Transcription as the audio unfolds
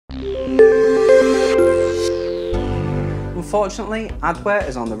Unfortunately, adware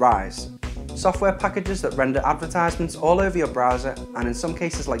is on the rise. Software packages that render advertisements all over your browser, and in some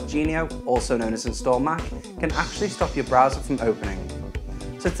cases like Genio, also known as Install Mac, can actually stop your browser from opening.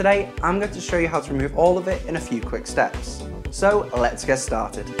 So today, I'm going to show you how to remove all of it in a few quick steps. So let's get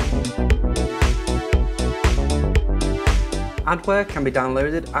started. Adware can be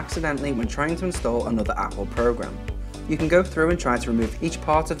downloaded accidentally when trying to install another app or program. You can go through and try to remove each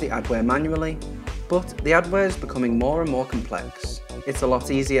part of the adware manually, but the adware is becoming more and more complex. It's a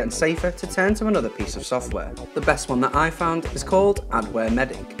lot easier and safer to turn to another piece of software. The best one that I found is called Adware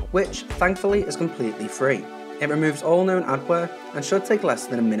Medic, which thankfully is completely free. It removes all known adware and should take less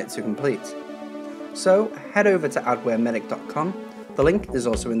than a minute to complete. So head over to adwaremedic.com. The link is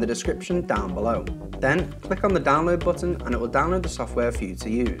also in the description down below. Then click on the download button and it will download the software for you to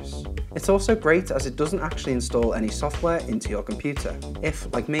use. It's also great as it doesn't actually install any software into your computer.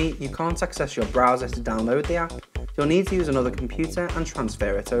 If, like me, you can't access your browser to download the app, you'll need to use another computer and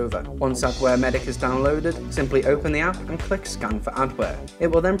transfer it over. Once Adware Medic is downloaded, simply open the app and click Scan for Adware. It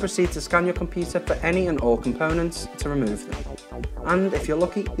will then proceed to scan your computer for any and all components to remove them. And if you're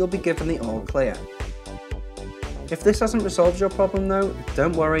lucky, you'll be given the all clear. If this hasn't resolved your problem though,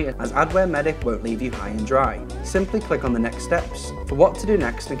 don't worry, as Adware Medic won't leave you high and dry. Simply click on the next steps for what to do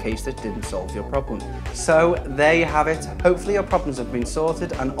next in case this didn't solve your problem. So there you have it. Hopefully your problems have been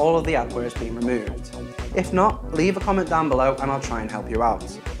sorted and all of the adware has been removed. If not, leave a comment down below and I'll try and help you out.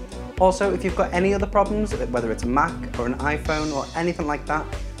 Also, if you've got any other problems, whether it's a Mac or an iPhone or anything like that,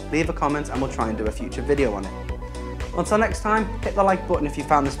 leave a comment and we'll try and do a future video on it. Until next time, hit the like button if you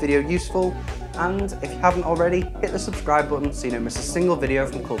found this video useful, and if you haven't already, hit the subscribe button so you don't miss a single video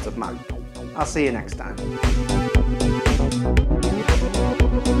from Cult of Mac. I'll see you next time.